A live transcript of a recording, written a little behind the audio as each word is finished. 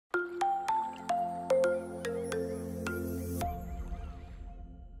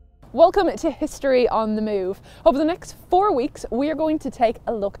Welcome to History on the Move. Over the next 4 weeks, we are going to take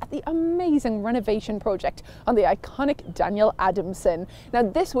a look at the amazing renovation project on the iconic Daniel Adamson. Now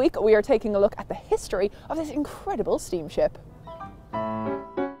this week, we are taking a look at the history of this incredible steamship.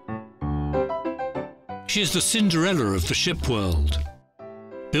 She is the Cinderella of the ship world.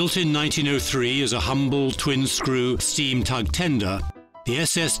 Built in 1903 as a humble twin-screw steam tug tender, the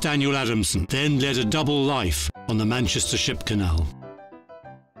SS Daniel Adamson then led a double life on the Manchester Ship Canal.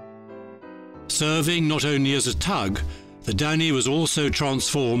 Serving not only as a tug, the Danny was also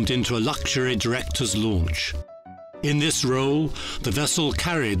transformed into a luxury director's launch. In this role, the vessel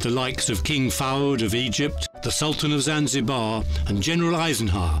carried the likes of King Fahd of Egypt, the Sultan of Zanzibar, and General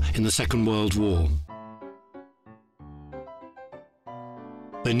Eisenhower in the Second World War.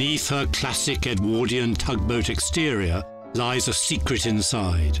 Beneath her classic Edwardian tugboat exterior lies a secret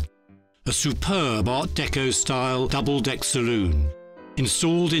inside. A superb Art Deco-style double-deck saloon,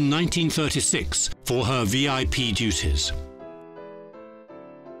 installed in 1936 for her VIP duties.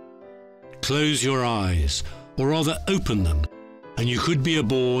 Close your eyes, or rather open them, and you could be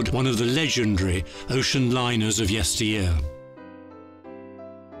aboard one of the legendary ocean liners of yesteryear.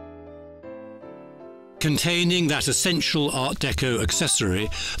 Containing that essential Art Deco accessory,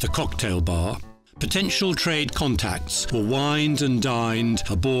 the cocktail bar, potential trade contacts were wined and dined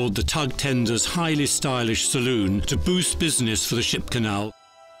aboard the tug tender's highly stylish saloon to boost business for the ship canal.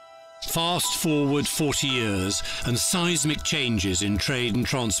 Fast forward 40 years and seismic changes in trade and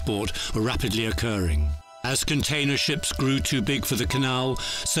transport were rapidly occurring. As container ships grew too big for the canal,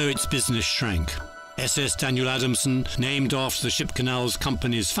 so its business shrank. SS Daniel Adamson, named after the ship canal's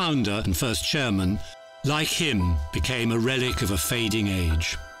company's founder and first chairman, like him, became a relic of a fading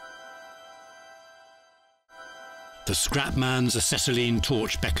age. The scrapman's acetylene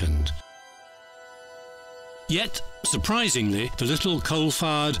torch beckoned. Yet, surprisingly, the little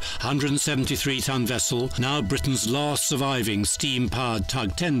coal-fired 173-ton vessel, now Britain's last surviving steam-powered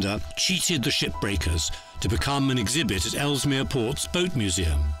tug tender, cheated the shipbreakers to become an exhibit at Ellesmere Port's Boat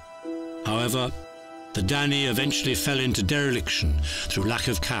Museum. However, the Danny eventually fell into dereliction through lack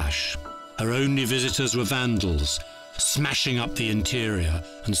of cash. Her only visitors were vandals, smashing up the interior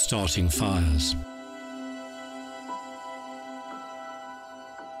and starting fires.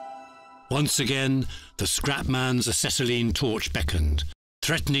 Once again, the scrapman's acetylene torch beckoned,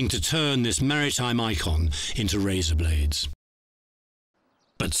 threatening to turn this maritime icon into razor blades.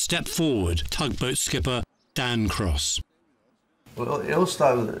 But step forward, tugboat skipper Dan Cross. Well, it all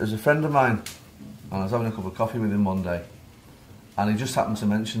started as a friend of mine, and I was having a cup of coffee with him one day, and he just happened to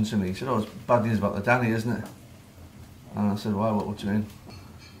mention to me, he said, "Oh, it's bad news about the Danny, isn't it?" And I said, "Why, what do you mean?"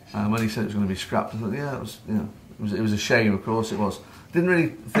 And when he said it was going to be scrapped, I thought, yeah, it was a shame, of course it was. Didn't really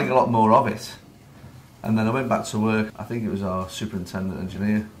think a lot more of it. And then I went back to work. I think it was our superintendent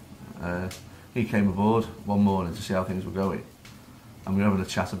engineer. He came aboard one morning to see how things were going. And we were having a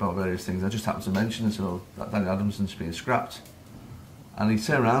chat about various things. I just happened to mention and said, "Oh, that Daniel Adamson's being scrapped." And he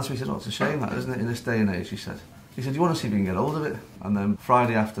turned around to me and said, "Oh, it's a shame that, isn't it, in this day and age," he said. He said, "You want to see if you can get hold of it?" And then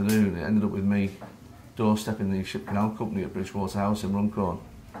Friday afternoon, it ended up with me doorstepping the Ship Canal Company at Bridgewater House in Runcorn.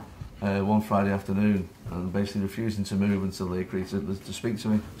 One Friday afternoon, and basically refusing to move until they agreed to speak to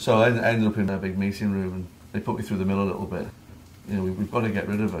me. So I ended up in a big meeting room, and they put me through the mill a little bit. You know, we've got to get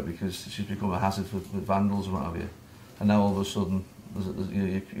rid of her because she's become a hazard with vandals and what have you. And now all of a sudden,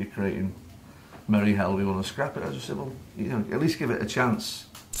 you're creating merry hell, we want to scrap it. I just said, well, at least give it a chance.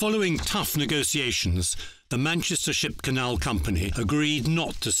 Following tough negotiations, the Manchester Ship Canal Company agreed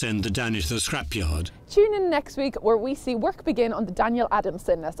not to send the Danny to the scrapyard. Tune in next week where we see work begin on the Daniel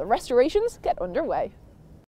Adamson as the restorations get underway.